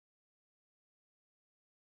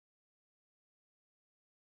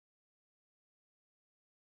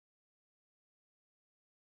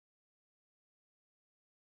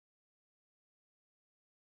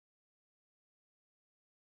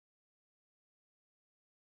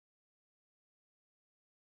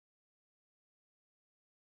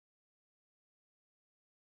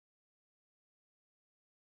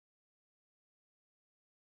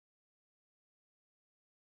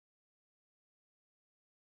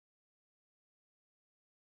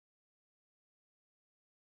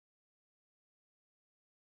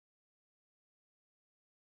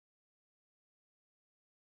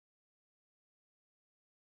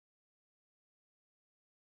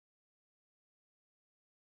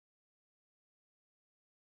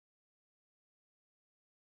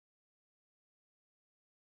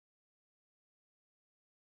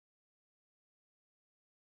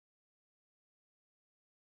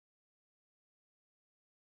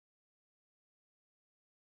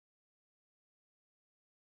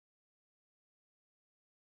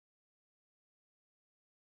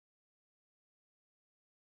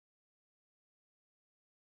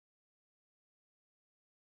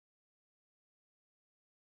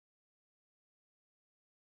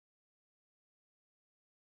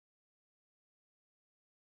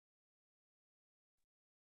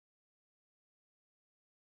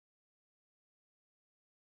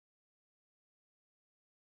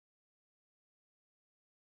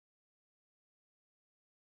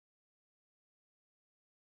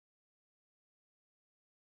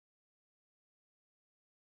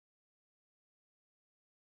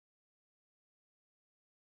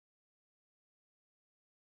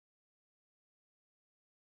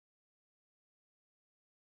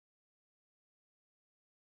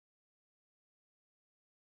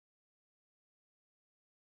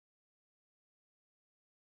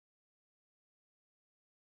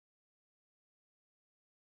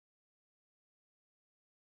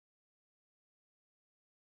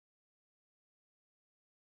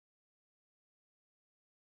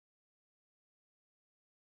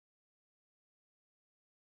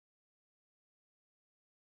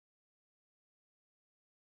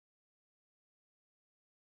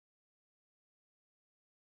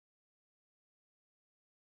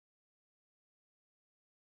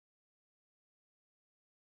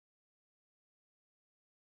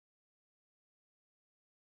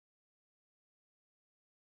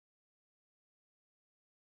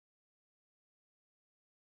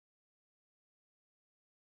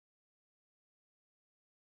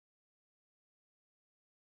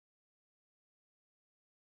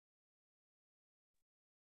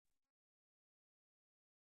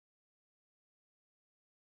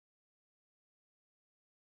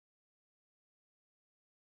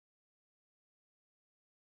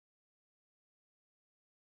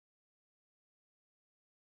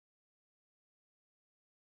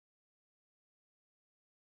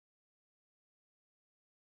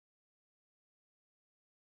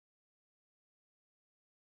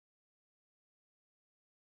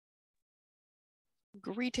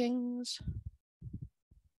Greetings.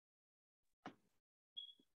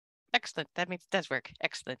 Excellent. That means it does work.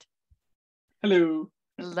 Excellent. Hello.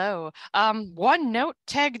 Hello. One note,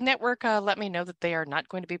 Tag Network let me know that they are not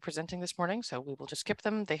going to be presenting this morning, so we will just skip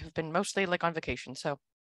them. They have been mostly like on vacation, so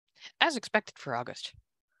as expected for August.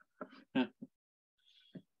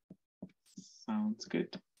 Sounds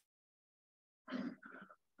good.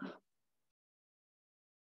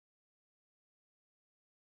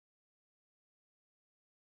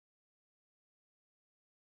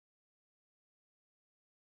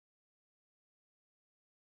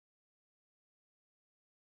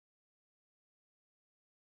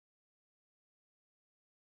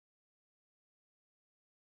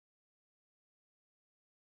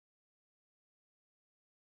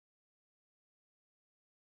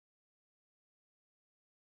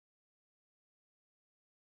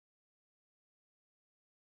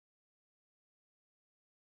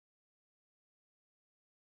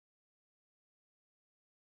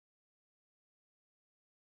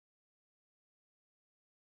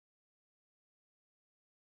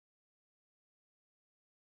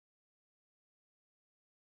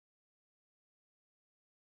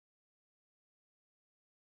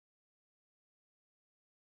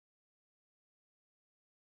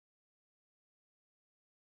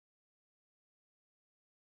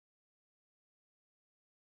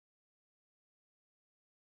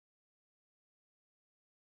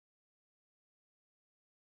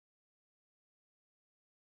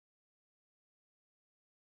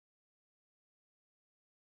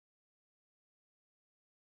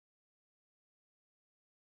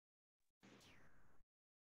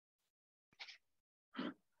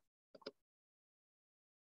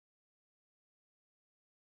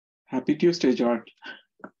 Happy Tuesday, George.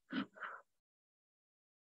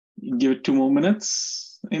 Give it 2 more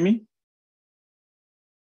minutes, Amy.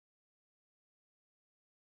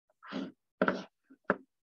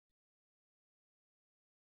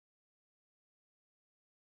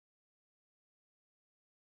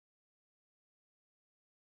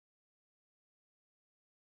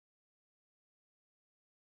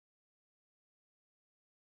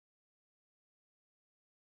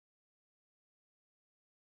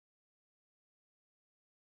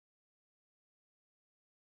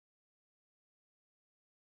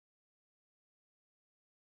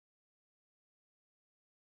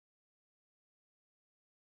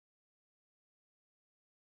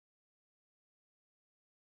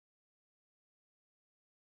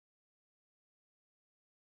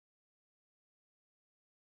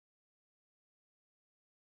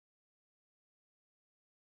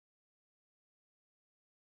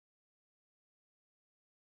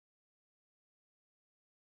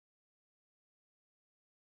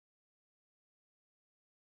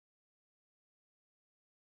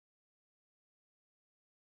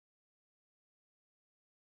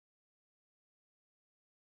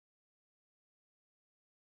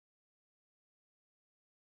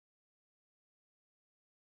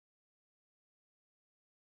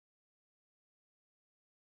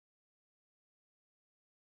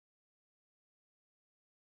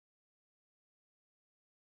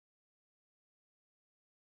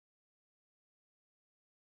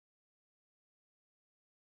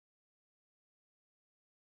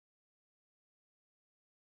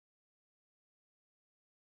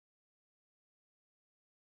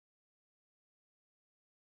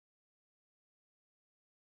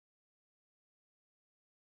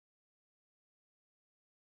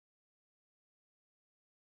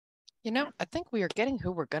 You know, I think we are getting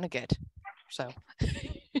who we're going to get. So,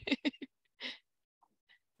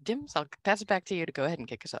 Dims, I'll pass it back to you to go ahead and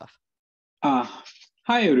kick us off.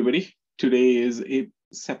 Hi, everybody. Today is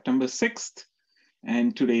September 6th,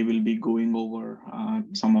 and today we'll be going over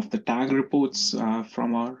some of the tag reports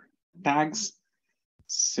from our tags.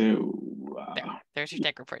 So there's your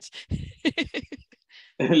tag reports.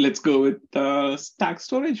 Let's go with tag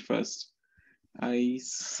storage first. I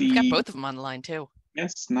see. We've got both of them on the line too.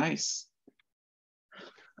 Yes, nice.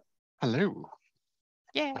 Hello.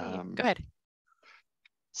 Yay. Go ahead.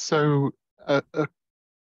 So a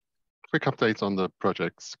quick update on the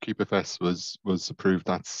projects. KubeFS was approved.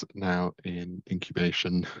 That's now in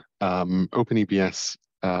incubation. OpenEBS,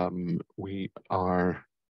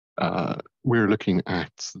 we're looking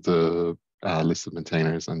at the list of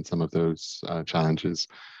maintainers and some of those challenges.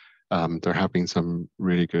 There have been some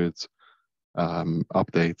really good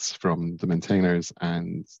updates from the maintainers,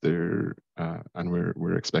 and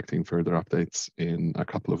we're expecting further updates in a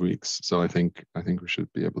couple of weeks. So I think we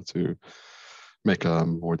should be able to make a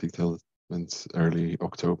more detailed early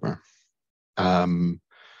October. The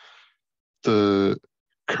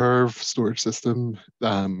curve storage system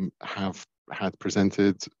have had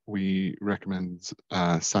presented. We recommend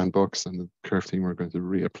Sandbox, and the curve team are going to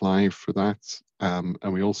reapply for that. And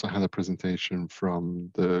we also had a presentation from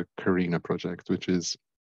the Carina project, which is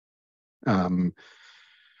a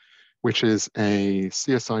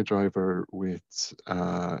CSI driver with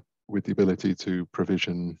the ability to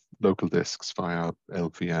provision local disks via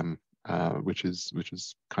LVM, which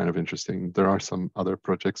is kind of interesting. There are some other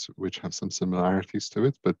projects which have some similarities to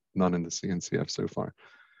it, but none in the CNCF so far.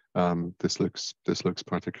 This looks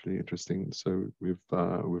particularly interesting, so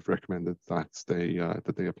we've recommended that they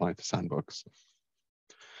apply to Sandbox.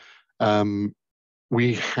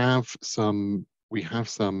 We have some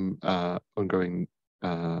ongoing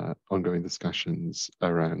discussions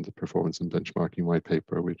around the performance and benchmarking white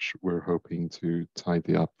paper, which we're hoping to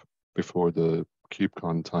tidy up before the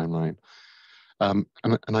KubeCon timeline. And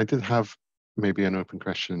I did have maybe an open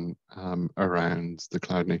question around the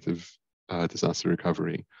cloud native disaster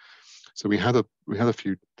recovery. So we had a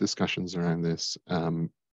few discussions around this.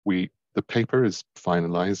 The paper is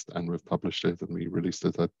finalized and we've published it and we released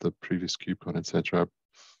it at the previous KubeCon, etc.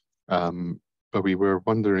 But we were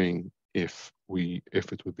wondering if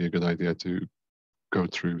it would be a good idea to go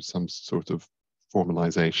through some sort of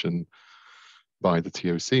formalization by the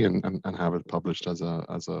TOC and have it published as a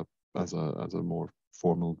more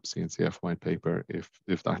formal CNCF white paper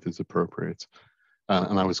if that is appropriate.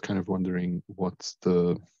 And I was kind of wondering what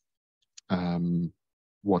the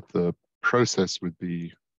process would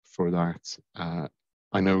be for that. I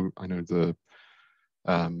know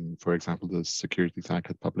for example, the security tag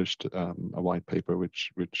had published a white paper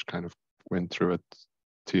which kind of went through a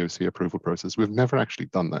TOC approval process. We've never actually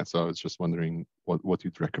done that, so I was just wondering what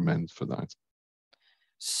you'd recommend for that.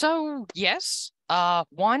 So yes,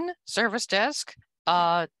 1, service desk.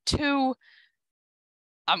 2,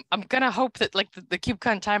 I'm gonna hope that like the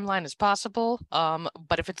KubeCon timeline is possible.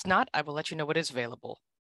 But if it's not, I will let you know what is available.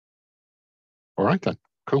 All right then,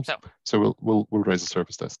 cool. So we'll raise a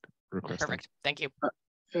service desk request. Perfect. Thank you.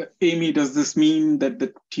 Amy, does this mean that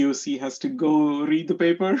the TOC has to go read the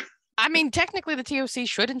paper? I mean, technically the TOC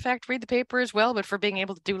should in fact read the paper as well, but for being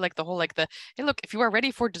able to do like the whole hey, look, if you are ready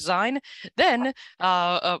for design, then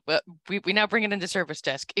we now bring it into service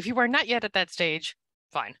desk. If you are not yet at that stage,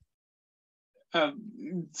 fine.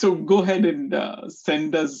 So go ahead and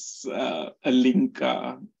send us a link,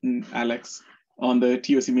 Alex, on the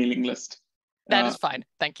TOC mailing list. That is fine.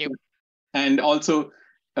 Thank you. And also,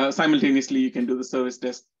 simultaneously, you can do the service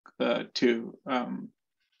desk to,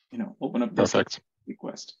 open up the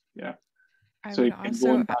request. Yeah. I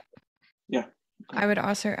would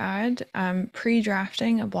also add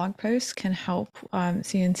pre-drafting a blog post can help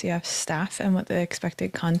CNCF staff and what the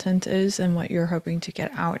expected content is and what you're hoping to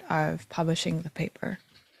get out of publishing the paper.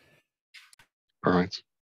 All right.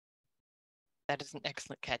 That is an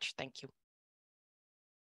excellent catch. Thank you.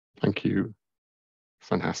 Thank you.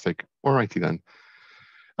 Fantastic. All righty then.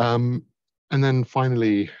 And then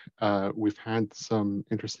finally, we've had some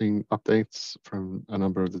interesting updates from a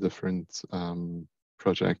number of the different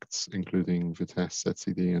projects, including Vitesse,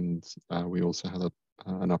 etcd, and we also had an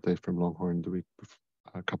update from Longhorn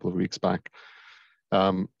a couple of weeks back.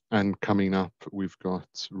 And coming up, we've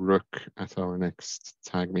got Rook at our next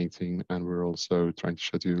tag meeting, and we're also trying to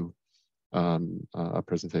schedule a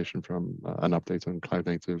presentation from an update on cloud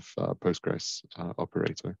native Postgres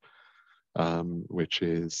operator, which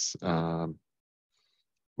is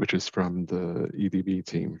from the EDB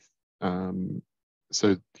team.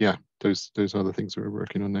 So yeah, those are the things we're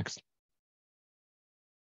working on next.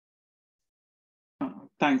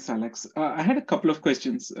 Thanks, Alex. I had a couple of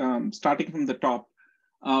questions. Starting from the top,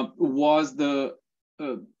 was the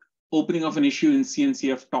opening of an issue in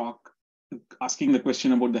CNCF TOC asking the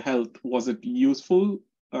question about the health, was it useful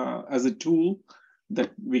as a tool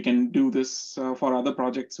that we can do this for other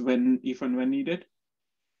projects if and when needed?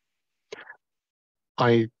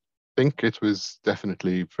 I think it was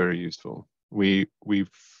definitely very useful. We've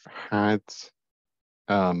had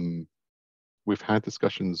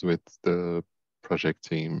discussions with the project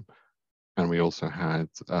team, and we also had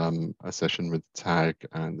a session with TAG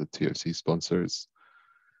and the TOC sponsors.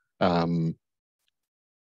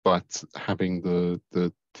 But having the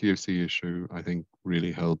TOC issue, I think,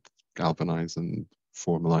 really helped galvanize and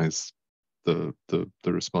formalize the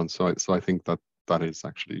response. So I think that is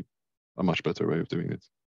actually a much better way of doing it.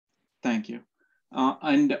 Thank you.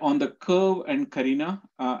 And on the Curve and Carina,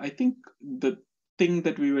 I think the thing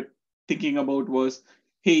that we were thinking about was,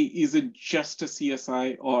 hey, is it just a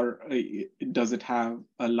CSI, or does it have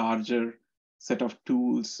a larger set of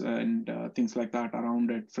tools and things like that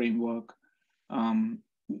around it, framework?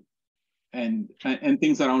 and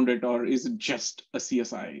things around it, or is it just a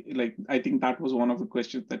CSI? Like, I think that was one of the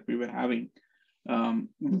questions that we were having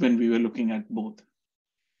when we were looking at both.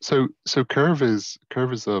 So Curve is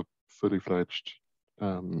a fully fledged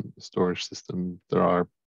storage system. There are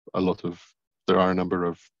a number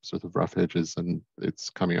of sort of rough edges, and it's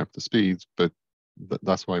coming up to speed. But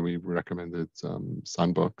that's why we recommended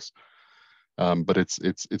Sandbox. But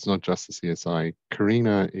it's not just the CSI.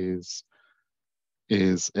 Carina is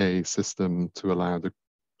a system to allow the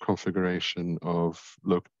configuration of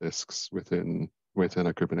local disks within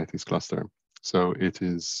a Kubernetes cluster. So it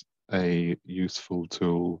is a useful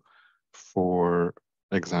tool, for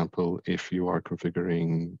example, if you are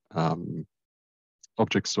configuring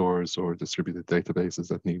object stores or distributed databases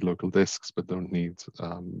that need local disks but don't need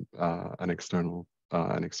an external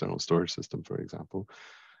storage system, for example.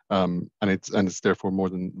 And it's therefore more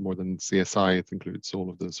than CSI. It includes all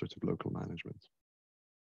of the sort of local management.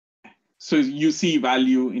 So you see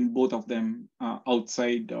value in both of them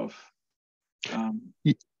outside of.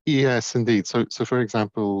 Yes, indeed. So for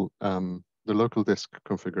example, the local disk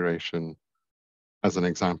configuration, as an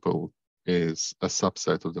example, is a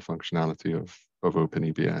subset of the functionality of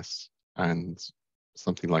OpenEBS, and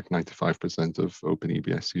something like 95% of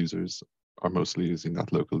OpenEBS users are mostly using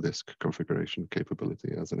that local disk configuration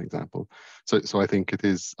capability, as an example. So I think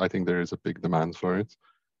there is a big demand for it,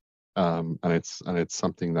 and it's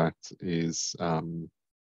something that is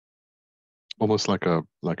almost like a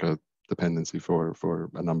dependency for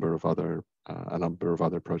a number of other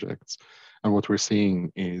projects. And what we're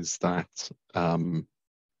seeing is that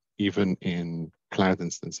even in cloud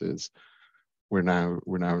instances, we're now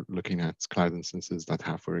looking at cloud instances that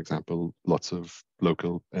have, for example, lots of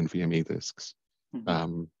local NVMe disks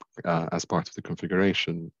as part of the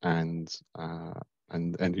configuration, and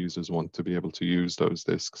end users want to be able to use those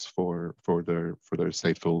disks for their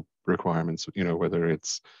stateful requirements. You know, whether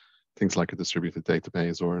it's things like a distributed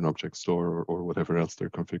database or an object store or whatever else they're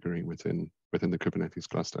configuring within the Kubernetes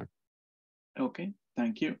cluster. Okay,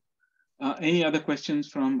 thank you. Any other questions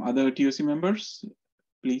from other TOC members?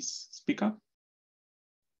 Please speak up.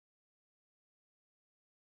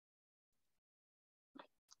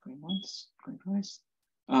 Going once, going twice.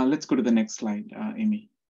 Let's go to the next slide, Amy.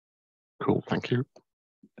 Cool, thank you.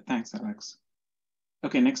 Thanks, Alex.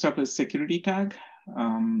 Okay, next up is security tag.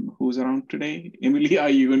 Who's around today? Emily, are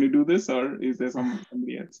you going to do this, or is there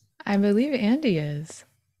somebody else? I believe Andy is.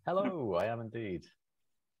 Hello, I am indeed.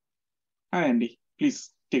 Hi, Andy.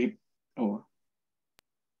 Please take it over.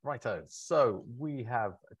 Righto. So we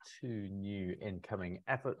have 2 new incoming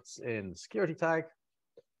efforts in security tag.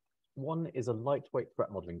 One is a lightweight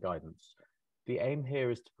threat modeling guidance. The aim here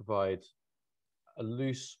is to provide a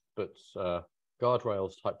loose but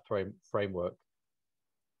guardrails type framework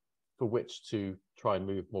for which to try and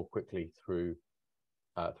move more quickly through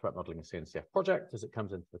threat modeling a CNCF project as it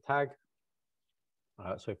comes into the tag.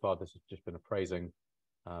 So far, this has just been appraising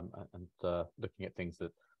and looking at things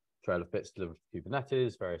that trail of bits delivered to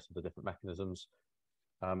Kubernetes, various other different mechanisms.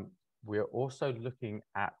 We are also looking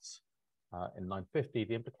at, in 950,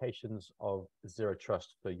 the implications of zero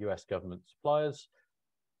trust for US government suppliers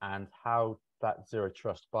and how that zero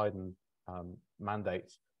trust Biden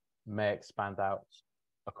mandate may expand out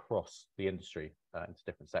across the industry into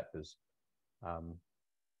different sectors.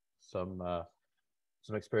 Some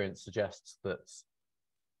experience suggests that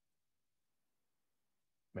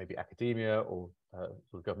maybe academia or sort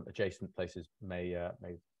of government adjacent places may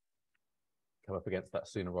come up against that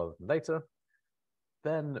sooner rather than later.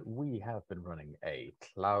 Then we have been running a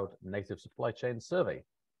cloud native supply chain survey.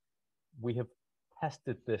 We have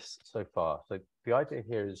tested this so far. So the idea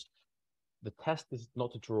here is the test is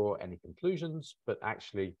not to draw any conclusions, but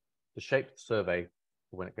actually to shape the survey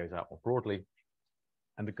for when it goes out more broadly.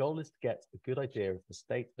 And the goal is to get a good idea of the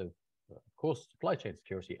state of course, supply chain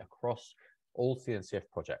security across all CNCF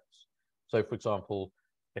projects. So, for example,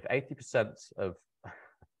 if 80%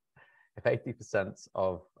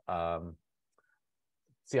 of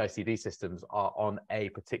CI/CD systems are on a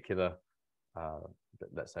particular,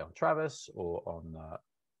 let's say on Travis or on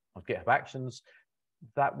GitHub Actions,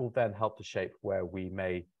 that will then help to shape where we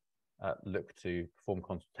may look to perform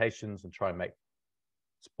consultations and try and make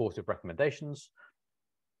supportive recommendations.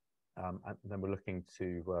 And then we're looking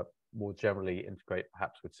to more generally integrate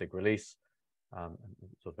perhaps with SIG release and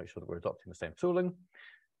sort of make sure that we're adopting the same tooling.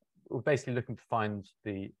 We're basically looking to find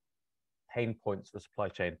the pain points for supply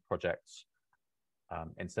chain projects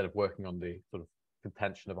instead of working on the sort of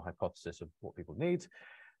contention of a hypothesis of what people need.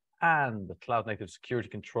 And the cloud native security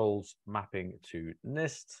controls mapping to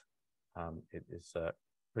NIST. It is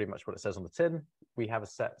pretty much what it says on the tin. We have a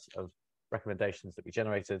set of recommendations that we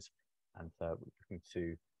generated and we're looking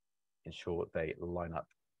to ensure they line up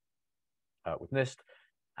with NIST.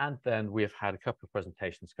 And then we have had a couple of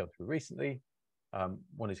presentations come through recently.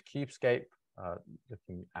 One is Kubescape,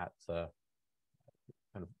 looking at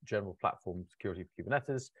kind of general platform security for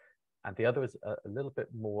Kubernetes. And the other is a little bit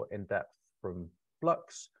more in-depth from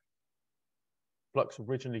Flux. Flux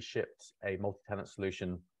originally shipped a multi-tenant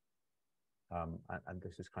solution, and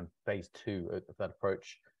this is kind of phase 2 of that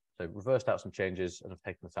approach. So reversed out some changes and have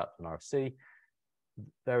taken this out to an RFC.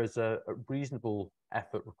 There is a reasonable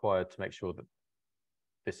effort required to make sure that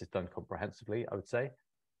this is done comprehensively, I would say.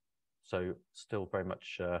 So still very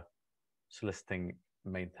much soliciting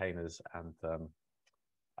maintainers and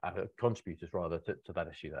contributors rather to that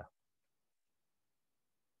issue there.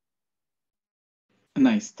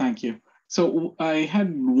 Nice, thank you. So I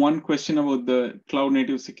had one question about the cloud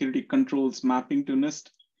native security controls mapping to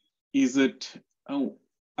NIST. Is it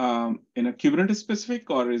Kubernetes specific,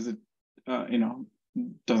 or is it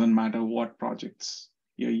doesn't matter what projects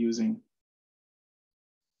you're using?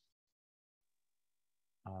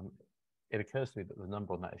 It occurs to me that the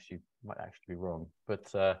number on that issue might actually be wrong, but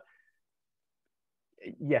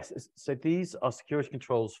yes, so these are security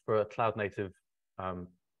controls for a cloud native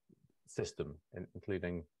system,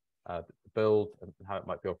 including the build and how it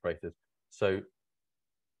might be operated. So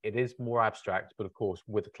it is more abstract, but of course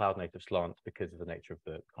with a cloud native slant because of the nature of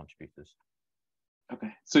the contributors.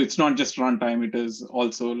 Okay, so it's not just runtime, it is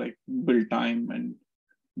also like build time and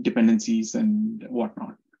dependencies and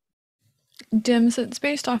whatnot. Dims, it's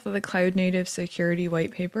based off of the Cloud Native Security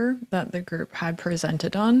White Paper that the group had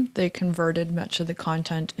presented on. They converted much of the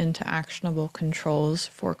content into actionable controls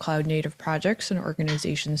for cloud native projects and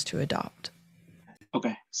organizations to adopt.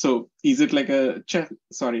 Okay, so is it like a check?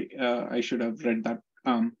 Sorry, I should have read that.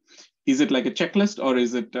 Is it like a checklist, or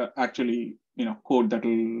is it actually code that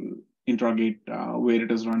will interrogate where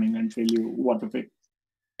it is running and tell you what to pick?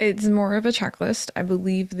 It's more of a checklist. I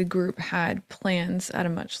believe the group had plans at a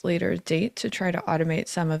much later date to try to automate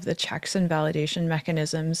some of the checks and validation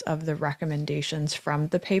mechanisms of the recommendations from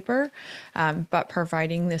the paper, but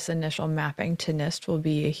providing this initial mapping to NIST will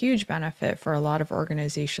be a huge benefit for a lot of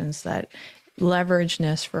organizations that leverage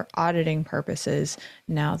NIST for auditing purposes.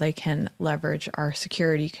 Now they can leverage our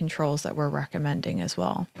security controls that we're recommending as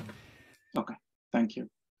well. Okay, thank you.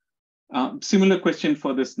 Similar question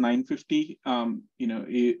for this 950.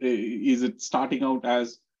 Is it starting out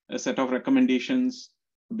as a set of recommendations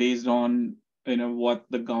based on what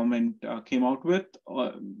the government came out with,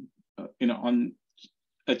 or on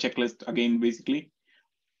a checklist again, basically,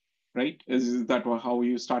 right? Is that how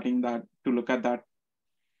you're starting that to look at that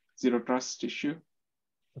zero trust issue?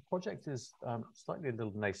 The project is slightly a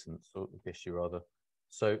little nascent sort of issue rather.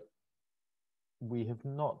 So we have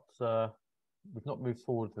not we've not moved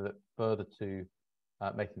forward with it further to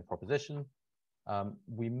making the proposition.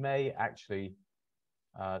 We may actually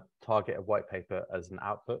target a white paper as an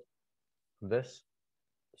output from this.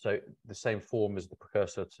 So the same form as the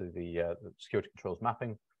precursor to the security controls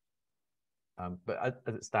mapping. But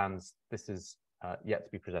as it stands, this is yet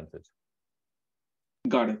to be presented.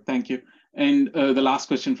 Got it, thank you. And the last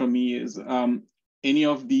question from me is, any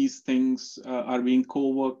of these things are being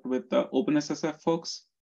co-worked with the OpenSSF folks?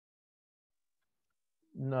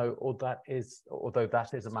 No, although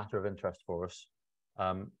that is a matter of interest for us.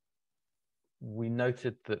 We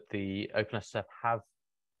noted that the OpenSSF have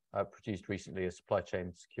produced recently a supply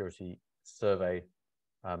chain security survey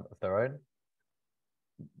of their own.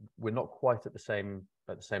 We're not quite at the same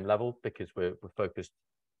level because we're focused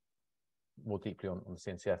more deeply on the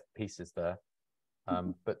CNCF pieces there.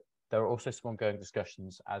 But there are also some ongoing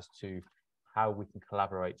discussions as to how we can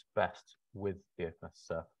collaborate best with the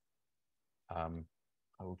OpenSSF.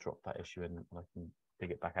 I will drop that issue in and I can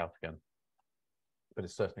dig it back out again. But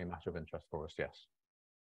it's certainly a matter of interest for us, yes.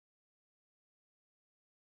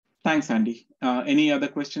 Thanks, Andy. Any other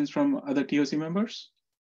questions from other TOC members?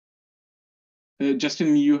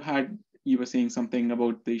 Justin, you were saying something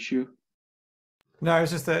about the issue. No,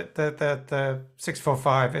 it's just that the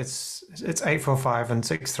 645, it's 845 and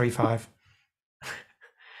 635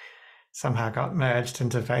 somehow got merged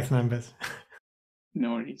into both numbers.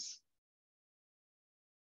 No worries.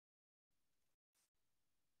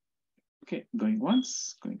 Okay, going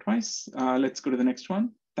once, going twice. Let's go to the next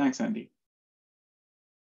one. Thanks, Andy.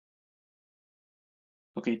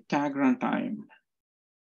 Okay, tag runtime.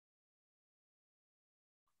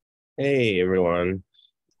 Hey, everyone.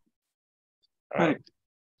 Hi.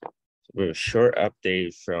 We have a short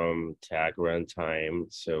update from tag runtime.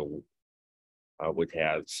 So we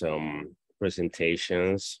had some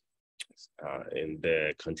presentations in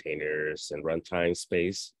the containers and runtime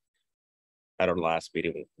space. at our last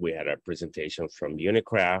meeting, we had a presentation from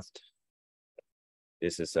Unicraft.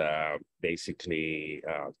 This is basically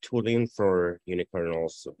tooling for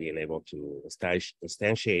unikernels, so being able to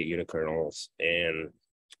instantiate unikernels and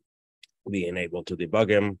being able to debug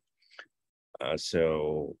them.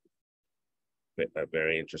 So a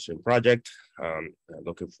very interesting project.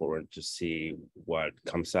 Looking forward to see what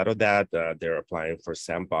comes out of that. They're applying for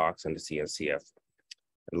Sandbox and the CNCF.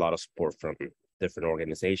 A lot of support from different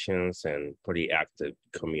organizations and pretty active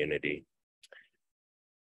community.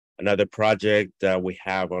 Another project that we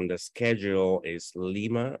have on the schedule is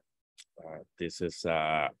Lima. This is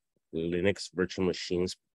Linux virtual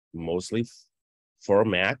machines, mostly for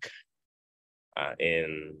Mac.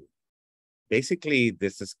 And basically,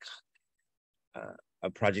 this is a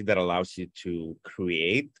project that allows you to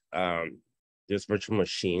create these virtual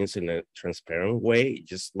machines in a transparent way,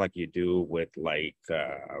 just like you do with like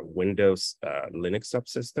Windows Linux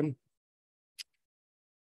subsystem.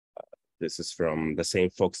 This is from the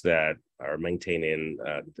same folks that are maintaining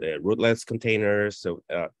the rootless containers. So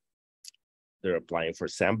they're applying for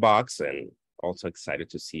Sandbox, and also excited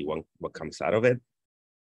to see what comes out of it.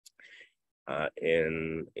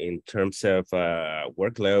 In terms of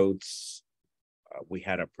workloads, we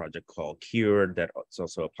had a project called Cure that's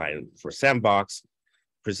also applying for Sandbox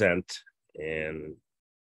Present, and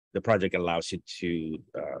the project allows you to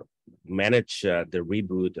manage the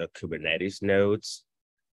reboot of Kubernetes nodes.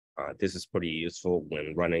 This is pretty useful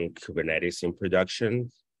when running Kubernetes in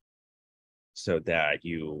production, so that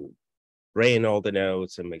you brain all the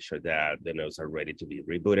nodes and make sure that the nodes are ready to be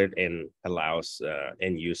rebooted, and allows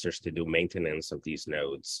end users to do maintenance of these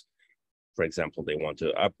nodes. For example, they want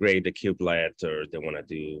to upgrade the kubelet, or they want to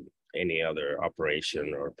do any other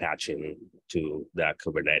operation or patching to that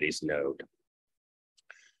Kubernetes node.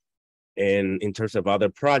 And in terms of other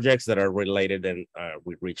projects that are related, and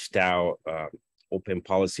we reached out, Open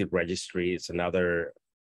Policy Registry is another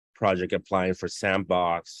project applying for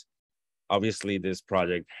Sandbox. Obviously, this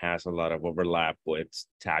project has a lot of overlap with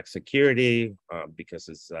tax security because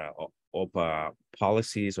it's OPA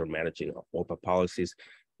policies, or managing OPA policies.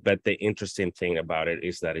 But the interesting thing about it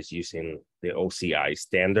is that it's using the OCI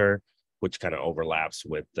standard, which kind of overlaps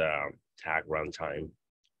with tag runtime.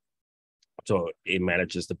 So it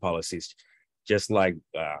manages the policies just like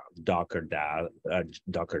Docker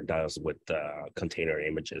does with container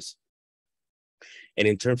images. And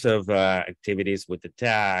in terms of activities with the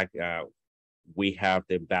tag, we have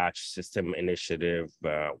the batch system initiative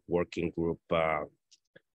working group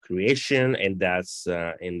creation, and that's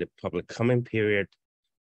in the public comment period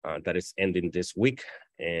that is ending this week.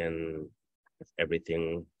 And if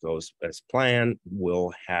everything goes as planned,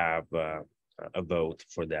 we'll have a vote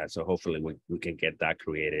for that. So hopefully we can get that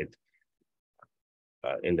created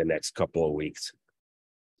in the next couple of weeks.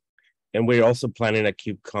 And we're also planning a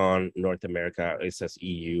KubeCon North America. It says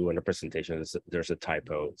EU in the presentation. There's a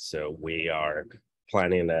typo. So we are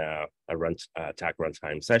planning a tag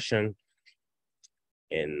runtime session.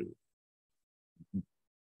 And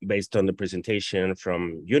based on the presentation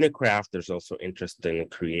from Unicraft, there's also interest in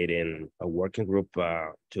creating a working group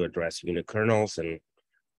to address unikernels and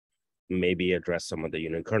maybe address some of the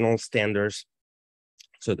unikernel standards.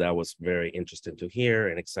 So that was very interesting to hear,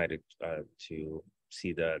 and excited to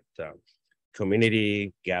see that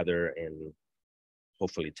community gather and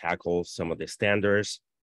hopefully tackle some of the standards.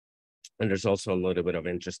 And there's also a little bit of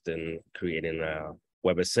interest in creating a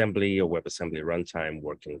WebAssembly or WebAssembly runtime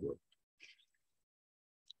working group.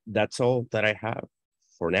 That's all that I have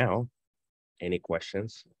for now. Any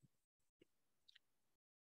questions?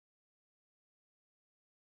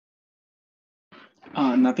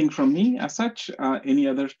 Nothing from me as such. Any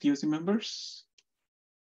other TOC members?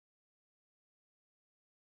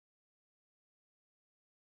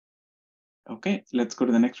 Okay, let's go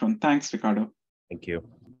to the next one. Thanks, Ricardo. Thank you.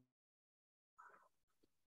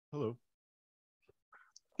 Hello.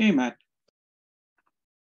 Hey, Matt.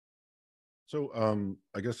 So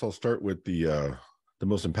I guess I'll start with the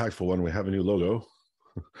most impactful one. We have a new logo.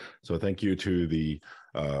 So thank you to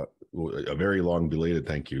a very long belated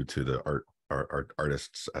thank you to the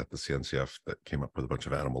artists at the CNCF that came up with a bunch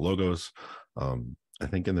of animal logos. I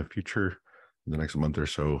think in the future, in the next month or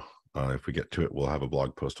so, if we get to it, we'll have a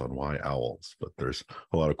blog post on why owls, but there's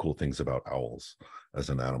a lot of cool things about owls as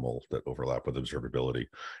an animal that overlap with observability.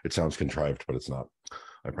 It sounds contrived, but it's not,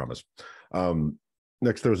 I promise.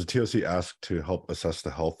 Next, there was a TOC asked to help assess the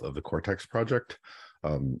health of the Cortex project.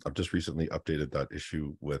 I've just recently updated that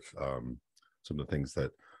issue with some of the things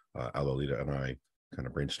that Alalita and I kind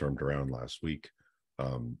of brainstormed around last week.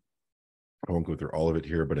 I won't go through all of it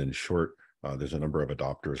here, but in short, There's a number of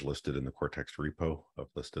adopters listed in the Cortex repo. I've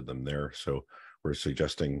listed them there. So we're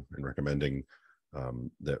suggesting and recommending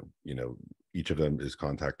that each of them is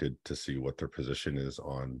contacted to see what their position is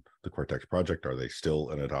on the Cortex project. Are they still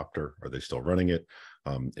an adopter? Are they still running it?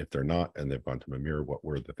 If they're not, and they've gone to Mimir, what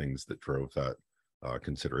were the things that drove that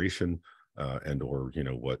consideration, and or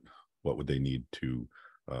what would they need to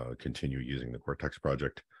continue using the Cortex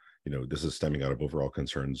project? This is stemming out of overall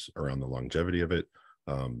concerns around the longevity of it,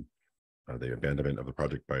 the abandonment of the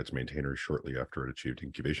project by its maintainers shortly after it achieved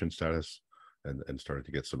incubation status and started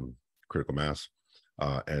to get some critical mass,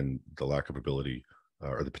 and the lack of ability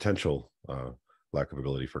or the potential lack of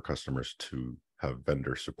ability for customers to have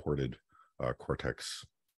vendor supported Cortex,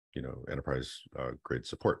 enterprise grade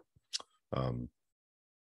support.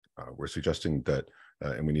 We're suggesting that,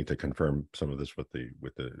 and we need to confirm some of this with the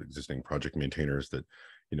existing project maintainers, that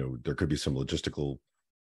there could be some logistical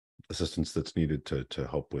assistance that's needed to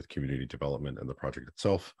help with community development and the project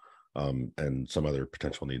itself, and some other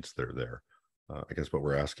potential needs that are there. I guess what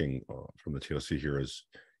we're asking from the TOC here is,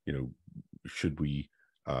 should we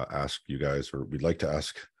ask you guys, or we'd like to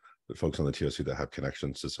ask the folks on the TOC that have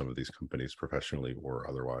connections to some of these companies professionally or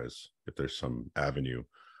otherwise, if there's some avenue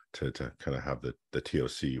to kind of have the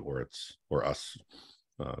TOC or us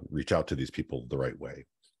reach out to these people the right way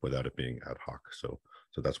without it being ad hoc. So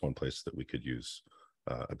that's one place that we could use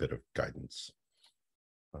a bit of guidance.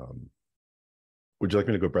 Would you like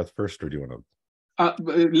me to go breadth first, or do you want to?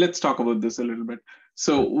 Let's talk about this a little bit.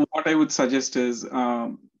 So what I would suggest is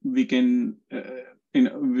we can,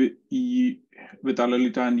 with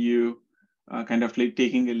Alalita and you kind of like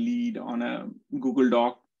taking a lead on a Google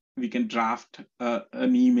Doc, we can draft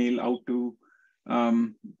an email out to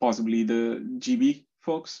possibly the GB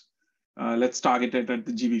folks. Let's target it at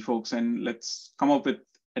the GB folks, and let's come up with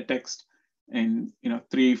a text. And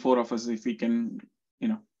 3-4 of us, if we can,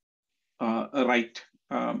 write,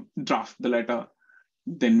 draft the letter,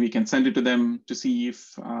 then we can send it to them to see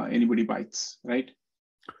if anybody bites, right?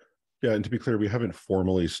 Yeah, and to be clear, we haven't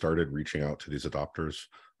formally started reaching out to these adopters.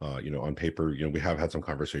 On paper, we have had some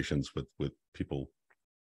conversations with people,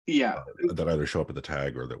 that either show up at the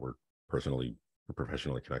tag or that we're personally or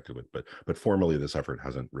professionally connected with, but formally this effort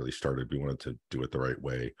hasn't really started. We wanted to do it the right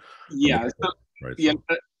way. Yeah.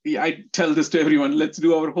 I tell this to everyone, let's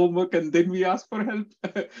do our homework and then we ask for help.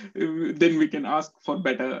 Then we can ask for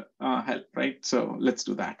better help, right? So let's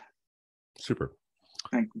do that. Super.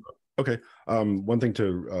 Thank you. Okay. One thing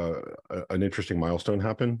an interesting milestone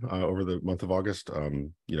happened over the month of August.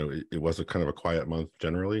 It was a kind of a quiet month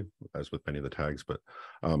generally, as with many of the tags, but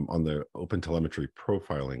on the open telemetry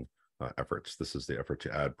profiling efforts, this is the effort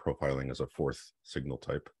to add profiling as a fourth signal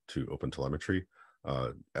type to open telemetry,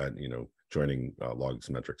 joining logs,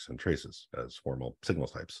 metrics, and traces as formal signal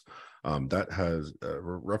types. That has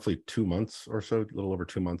roughly 2 months or so, a little over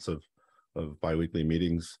 2 months of biweekly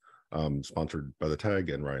meetings, sponsored by the tag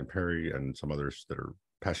and Ryan Perry and some others that are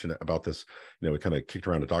passionate about this. We kind of kicked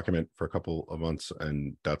around a document for a couple of months,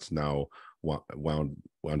 and that's now wound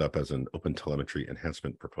up as an open telemetry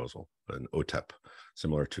enhancement proposal, an OTEP,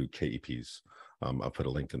 similar to KEPs. I'll put a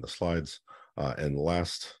link in the slides. And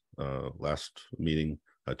last meeting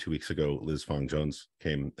 2 weeks ago, Liz Fong Jones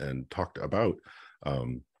came and talked about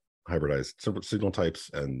hybridized signal types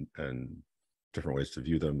and different ways to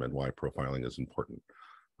view them and why profiling is important.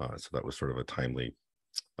 So that was sort of a timely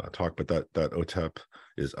talk, but that OTEP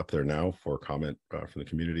is up there now for comment from the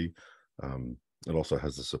community. It also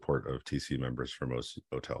has the support of TC members from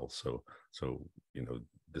OTEL. So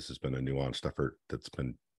this has been a nuanced effort that's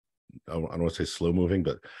been, I don't want to say slow moving,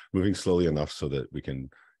 but moving slowly enough so that we can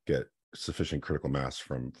get sufficient critical mass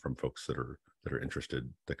from folks that are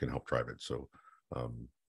interested, that can help drive it. So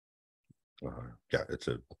yeah,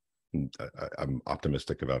 I'm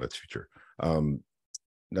optimistic about its future.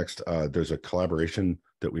 Next, there's a collaboration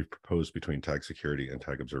that we've proposed between tag security and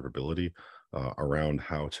tag observability around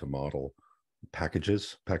how to model package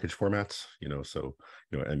formats,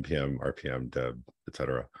 npm, rpm, deb,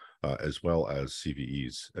 etc., as well as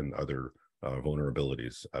CVEs and other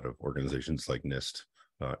vulnerabilities out of organizations like NIST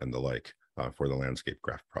and the like for the Landscape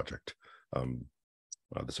Graph project.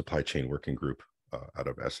 The supply chain working group out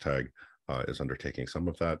of STAG is undertaking some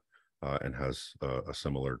of that and has a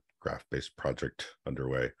similar graph-based project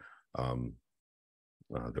underway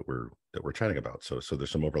that we're chatting about. So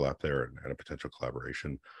there's some overlap there and a potential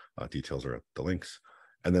collaboration. Details are at the links.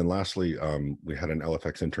 And then lastly, we had an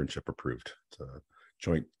LFX internship approved. It's a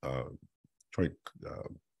joint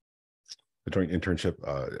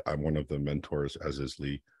internship. I'm one of the mentors, as is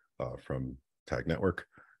Lee from Tag Network,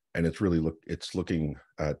 and it's looking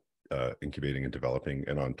at incubating and developing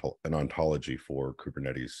an ontology for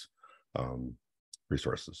Kubernetes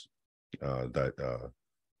resources that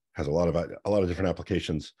has a lot of different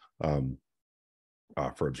applications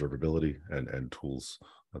for observability and tools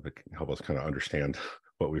that can help us kind of understand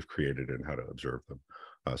what we've created and how to observe them.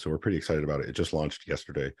 So we're pretty excited about it. It just launched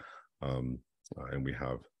yesterday, and we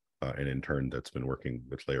have an intern that's been working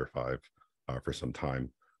with Layer 5 for some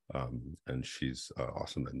time, and she's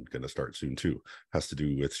awesome and going to start soon too. Has to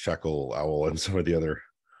do with Shackle, Owl, and some of the other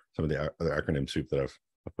acronym soup that I've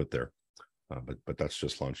put there. But that's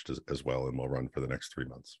just launched as well, and will run for the next 3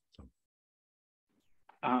 months. So.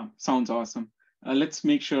 Sounds awesome. Let's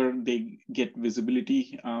make sure they get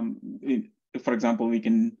visibility. For example, we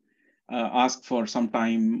can ask for some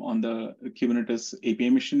time on the Kubernetes API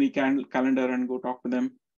missionary calendar and go talk to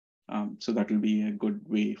them. So that will be a good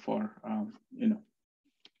way for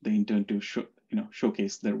the intern to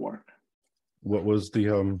showcase their work. What was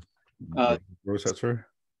the what was that, sorry?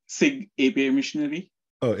 SIG API missionary.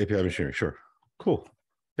 Oh, API missionary, sure. Cool.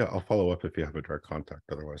 Yeah, I'll follow up if you have a direct contact.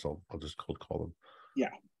 Otherwise, I'll just cold call them. Yeah,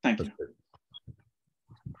 thank you.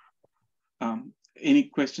 Any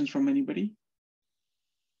questions from anybody?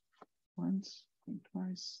 Once,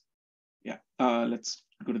 twice. Yeah, let's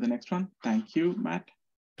go to the next one. Thank you, Matt.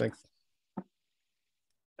 Thanks.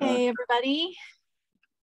 Hey, everybody.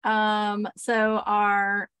 So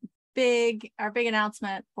our big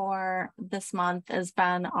announcement for this month has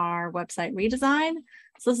been our website redesign.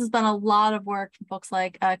 So this has been a lot of work from folks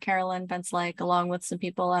like Carolyn Vince-Lake, along with some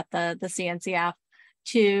people at the CNCF,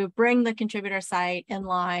 to bring the contributor site in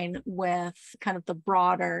line with kind of the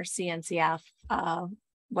broader CNCF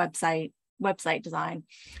website design.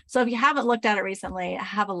 So if you haven't looked at it recently,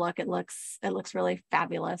 have a look. It looks really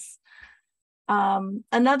fabulous.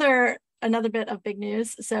 Another bit of big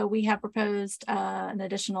news. So we have proposed an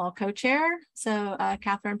additional co-chair. So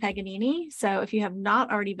Catherine Paganini. So if you have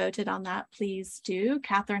not already voted on that, please do.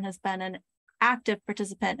 Catherine has been an active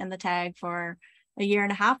participant in the tag for a year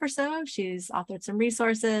and a half or so. She's authored some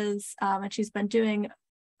resources, and she's been doing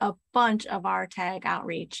a bunch of our tag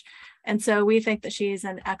outreach. And so we think that she's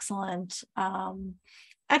an excellent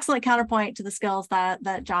counterpoint to the skills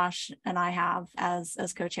that Josh and I have as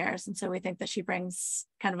co-chairs. And so we think that she brings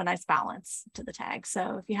kind of a nice balance to the tag.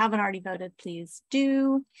 So if you haven't already voted, please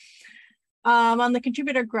do. On the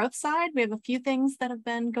contributor growth side, we have a few things that have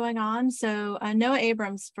been going on. So Noah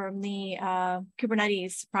Abrams from the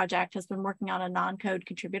Kubernetes project has been working on a non-code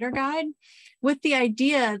contributor guide with the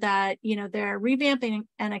idea that, they're revamping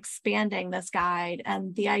and expanding this guide.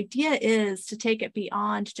 And the idea is to take it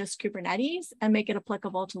beyond just Kubernetes and make it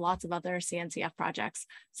applicable to lots of other CNCF projects.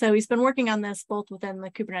 So he's been working on this both within the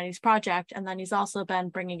Kubernetes project, and then he's also been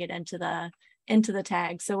bringing it into the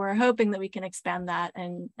tag. So we're hoping that we can expand that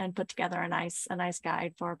and put together a nice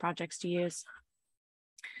guide for projects to use.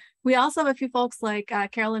 We also have a few folks like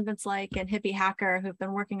Carolyn Vince-Lake and Hippie Hacker who've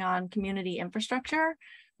been working on community infrastructure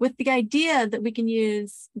with the idea that we can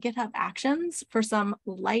use GitHub Actions for some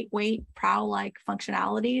lightweight prow-like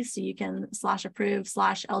functionalities. So you can /approve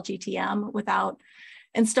 /LGTM without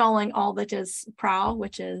installing all that is prow,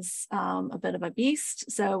 which is a bit of a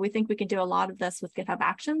beast. So we think we can do a lot of this with GitHub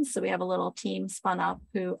Actions. So we have a little team spun up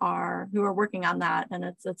who are working on that, and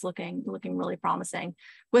it's looking really promising,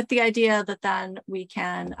 with the idea that then we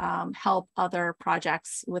can help other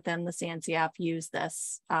projects within the CNCF use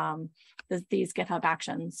these GitHub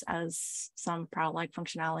Actions as some prow-like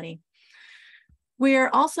functionality. We're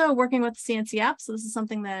also working with CNCF. So this is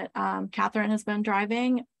something that Catherine has been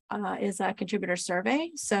driving. Is a contributor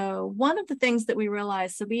survey. So one of the things that we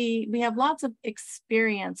realized, so we have lots of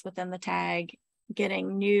experience within the tag,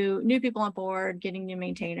 getting new people on board, getting new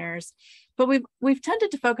maintainers, but we've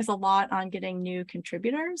tended to focus a lot on getting new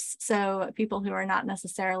contributors. So people who are not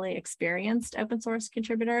necessarily experienced open source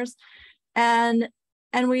contributors.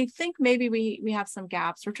 And we think maybe we have some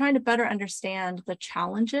gaps. We're trying to better understand the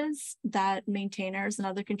challenges that maintainers and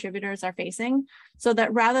other contributors are facing, so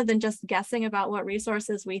that rather than just guessing about what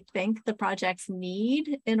resources we think the projects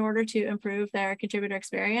need in order to improve their contributor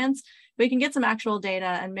experience, we can get some actual data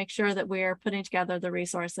and make sure that we're putting together the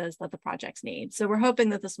resources that the projects need. So we're hoping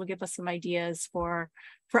that this will give us some ideas for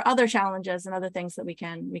other challenges and other things that we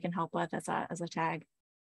can help with as a tag.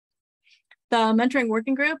 The mentoring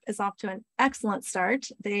working group is off to an excellent start.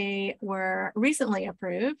 They were recently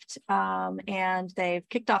approved, and they've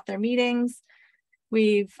kicked off their meetings.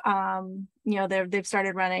 We've, they've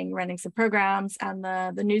started running some programs, and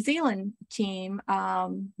the New Zealand team,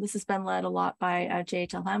 this has been led a lot by Jay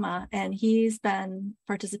Telhema, and he's been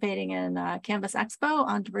participating in Canvas Expo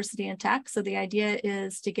on diversity and tech. So the idea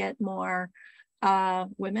is to get more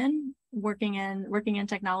women working in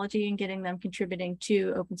technology and getting them contributing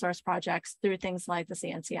to open source projects through things like the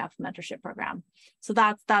CNCF mentorship program. So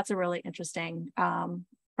that's a really interesting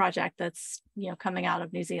project that's coming out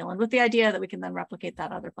of New Zealand, with the idea that we can then replicate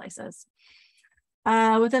that other places.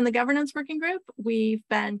 Within the governance working group, we've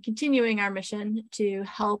been continuing our mission to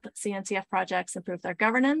help CNCF projects improve their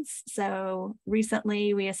governance. So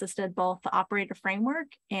recently we assisted both the operator framework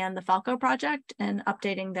and the Falco project in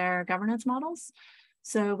updating their governance models.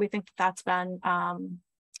 So we think that's been,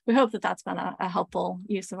 we hope that that's been a helpful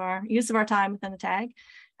use of our time within the tag.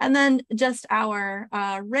 And then just our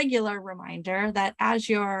regular reminder that as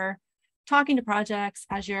you're talking to projects,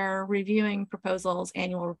 as you're reviewing proposals,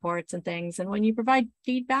 annual reports and things, and when you provide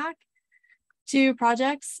feedback to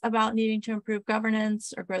projects about needing to improve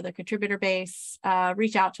governance or grow the contributor base,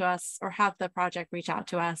 reach out to us or have the project reach out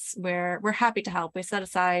to us. We're happy to help. We set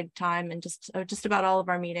aside time in just about all of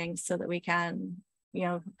our meetings so that we can,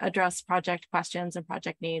 address project questions and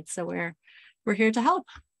project needs. So we're here to help.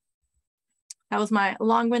 That was my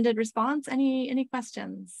long-winded response. Any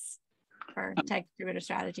questions for tag contributor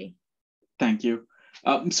strategy? Thank you.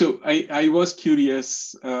 So I was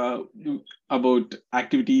curious about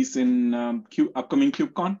activities in upcoming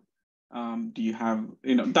KubeCon. Do you have,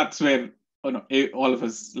 that's where all of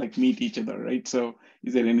us meet each other, right? So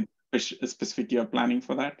is there any specific you're planning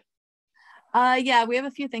for that? Yeah, we have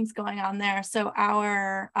a few things going on there. So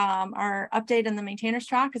our update in the maintainers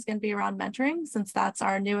track is going to be around mentoring, since that's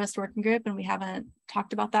our newest working group and we haven't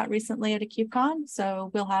talked about that recently at a KubeCon. So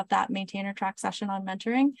we'll have that maintainer track session on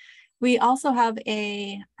mentoring. We also have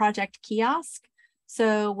a project kiosk.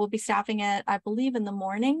 So we'll be staffing it, I believe, in the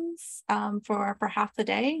mornings for half the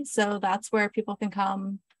day. So that's where people can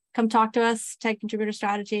come talk to us, tag contributor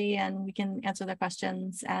strategy, and we can answer their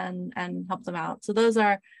questions and help them out. So those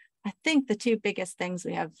are, I think, the two biggest things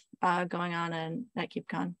we have going on at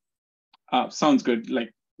KubeCon. Sounds good.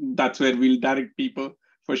 That's where we'll direct people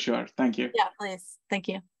for sure. Thank you. Yeah, please. Thank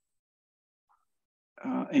you.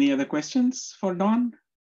 Any other questions for Dawn?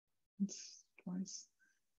 Twice.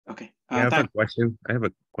 Okay. I have a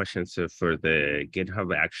question. So for the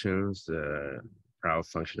GitHub Actions, Proud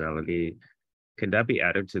functionality, can that be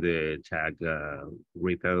added to the tag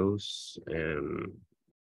repos? And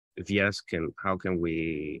if yes, how can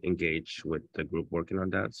we engage with the group working on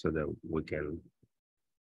that so that we can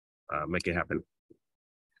make it happen?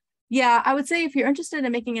 Yeah, I would say if you're interested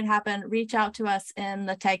in making it happen, reach out to us in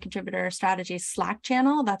the Tag Contributor Strategy Slack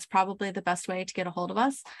channel. That's probably the best way to get a hold of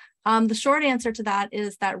us. The short answer to that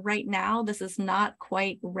is that right now, this is not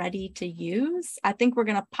quite ready to use. I think we're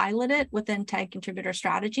going to pilot it within Tag Contributor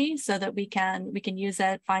Strategy so that we can use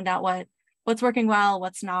it, find out what's working well,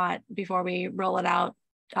 what's not, before we roll it out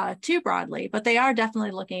too broadly. But they are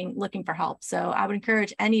definitely looking for help. So I would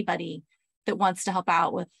encourage anybody that wants to help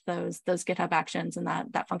out with those GitHub Actions and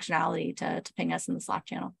that functionality to ping us in the Slack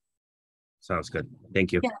channel. Sounds good.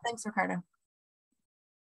 Thank you. Yeah, thanks, Ricardo.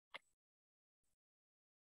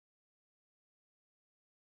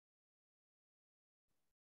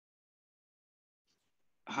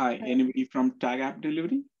 Hi, anybody from Tag App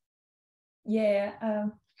Delivery? Yeah,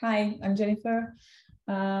 hi, I'm Jennifer.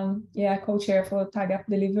 Co-chair for Tag App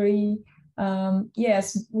Delivery.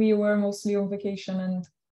 Yes, we were mostly on vacation and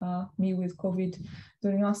me with COVID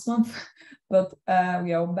during last month, but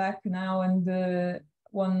we are back now. And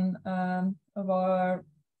one of our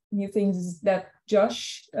new things is that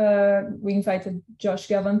Josh, we invited Josh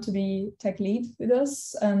Gavin to be tech lead with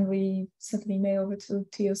us, and we sent an email over to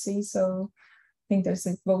TOC. So I think there's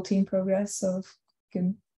a vote in progress, so if you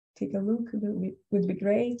can take a look, it would be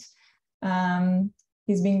great.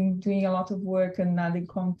 He's been doing a lot of work and adding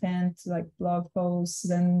content like blog posts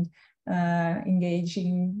and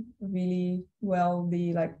engaging really well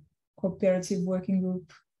the cooperative working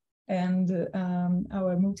group and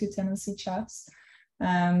our multi-tenancy chats.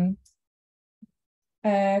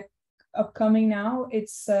 Upcoming now,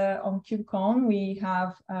 it's on KubeCon. We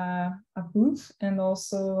have a booth and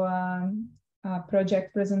also a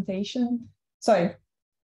project presentation. Sorry,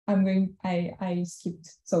 I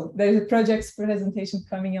skipped. So there's a projects presentation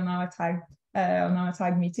coming on our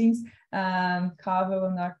tag meetings, Carvel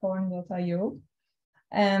and Arcorn.io.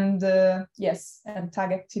 And yes, and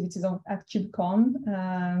tag activities at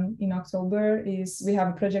KubeCon in October we have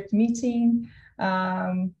a project meeting.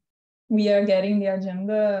 We are getting the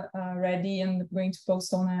agenda ready and going to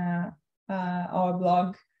post on our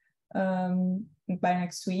blog by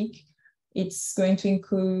next week. It's going to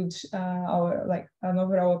include our an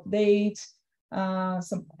overall update,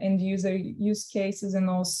 some end user use cases, and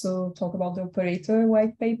also talk about the operator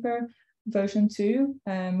white paper version 2,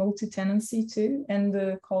 multi-tenancy 2, and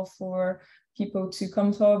the call for people to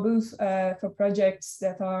come to our booth for projects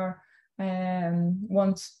that are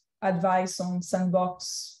want advice on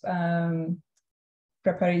sandbox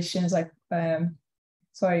preparations, like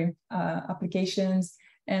applications,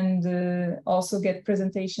 and also get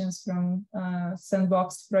presentations from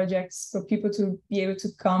sandbox projects for people to be able to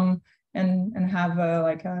come and have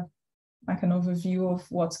like an overview of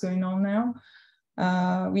what's going on now.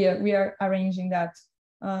 We are arranging that.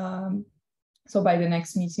 So by the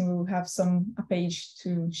next meeting, we will have a page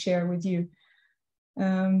to share with you.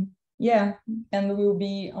 Yeah, and we will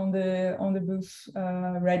be on the booth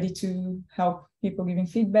ready to help people giving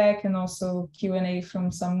feedback, and also Q&A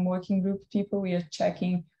from some working group people. We are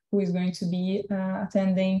checking who is going to be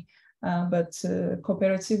attending, but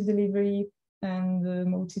cooperative delivery and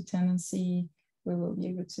multi-tenancy, we will be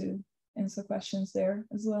able to answer questions there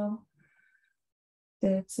as well.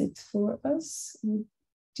 That's it for us.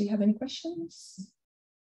 Do you have any questions?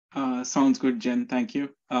 Sounds good, Jen. Thank you.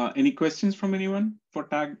 Any questions from anyone for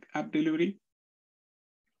Tag app delivery?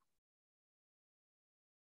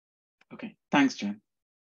 Okay, thanks, Jen.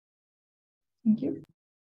 Thank you.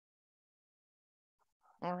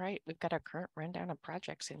 All right, we've got our current rundown of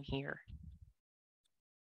projects in here.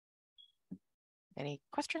 Any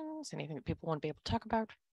questions? Anything that people want to be able to talk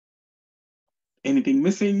about? Anything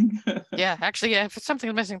missing? Yeah, actually, yeah, if it's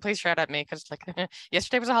something missing, please shout at me, because like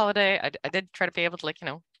yesterday was a holiday. I did try to be able to, like, you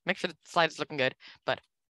know, make sure the slides looking good, but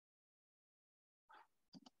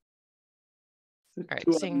all right,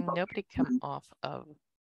 seeing nobody come off of.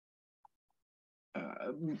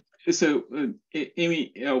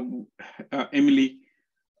 Emily,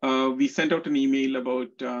 we sent out an email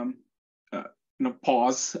about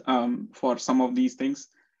pause for some of these things.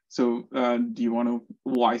 So do you want to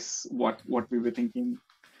voice what we were thinking,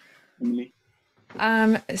 Emily?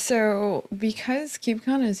 So because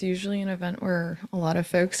KubeCon is usually an event where a lot of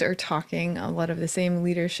folks are talking, a lot of the same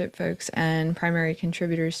leadership folks and primary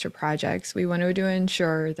contributors to projects, we wanted to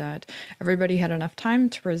ensure that everybody had enough time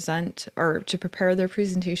to present or to prepare their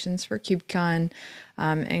presentations for KubeCon,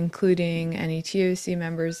 including any TOC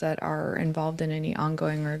members that are involved in any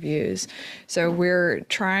ongoing reviews. So we're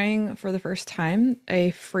trying for the first time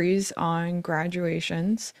a freeze on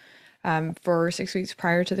graduations for 6 weeks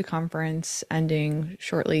prior to the conference, ending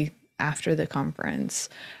shortly after the conference.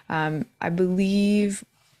 I believe,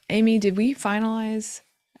 Amy, did we finalize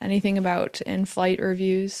anything about in-flight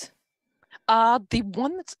reviews? The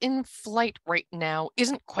one that's in flight right now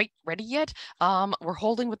isn't quite ready yet. We're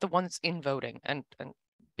holding with the one that's in voting, and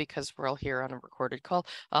because we're all here on a recorded call,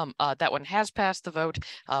 that one has passed the vote.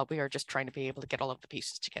 We are just trying to be able to get all of the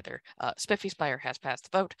pieces together. Spiffy Spire has passed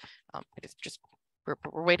the vote. It is just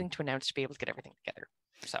we're waiting to announce to be able to get everything together.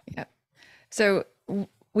 So yeah. So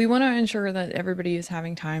we want to ensure that everybody is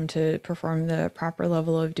having time to perform the proper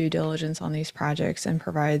level of due diligence on these projects and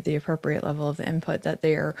provide the appropriate level of input that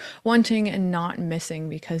they are wanting and not missing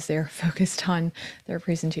because they're focused on their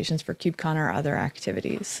presentations for KubeCon or other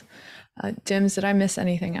activities. Dims, did I miss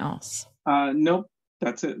anything else? Nope,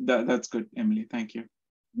 that's it. That's good, Emily. Thank you.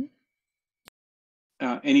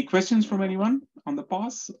 Any questions from anyone on the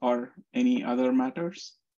pause or any other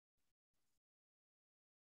matters?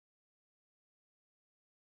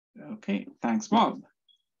 Okay, thanks, Bob.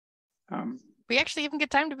 We actually even get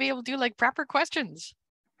time to be able to do like proper questions.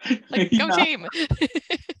 Like, go team.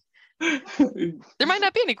 There might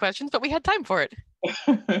not be any questions, but we had time for it.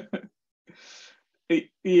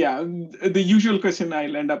 Yeah, the usual question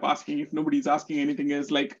I'll end up asking if nobody's asking anything is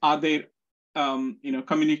like, are there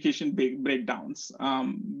communication breakdowns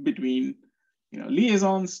between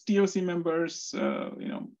liaisons, TOC members,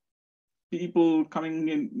 people coming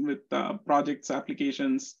in with projects,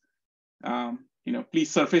 applications.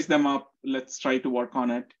 Please surface them up. Let's try to work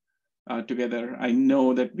on it together. I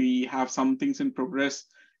know that we have some things in progress.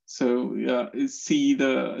 So see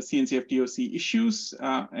the CNCF TOC issues,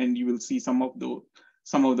 and you will see some of the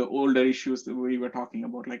older issues that we were talking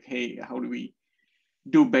about, like, hey, how do we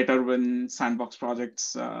do better when sandbox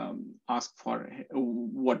projects ask for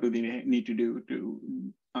what do they need to do to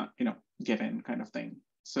get in, kind of thing.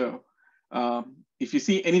 So if you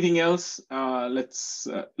see anything else, let's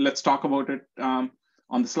talk about it on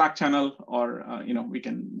the Slack channel, or we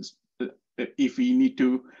can, if we need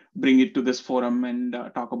to bring it to this forum and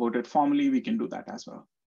talk about it formally, we can do that as well.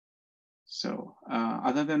 So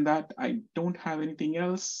other than that, I don't have anything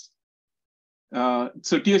else. So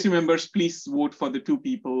TOC members, please vote for the two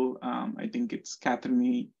people. I think it's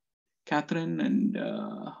Catherine and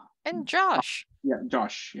Josh. Yeah,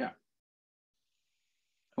 Josh. Yeah.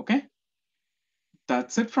 Okay.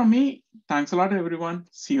 That's it from me. Thanks a lot, everyone.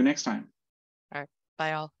 See you next time. All right.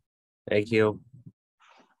 Bye, all. Thank you.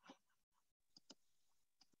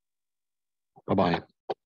 Bye-bye.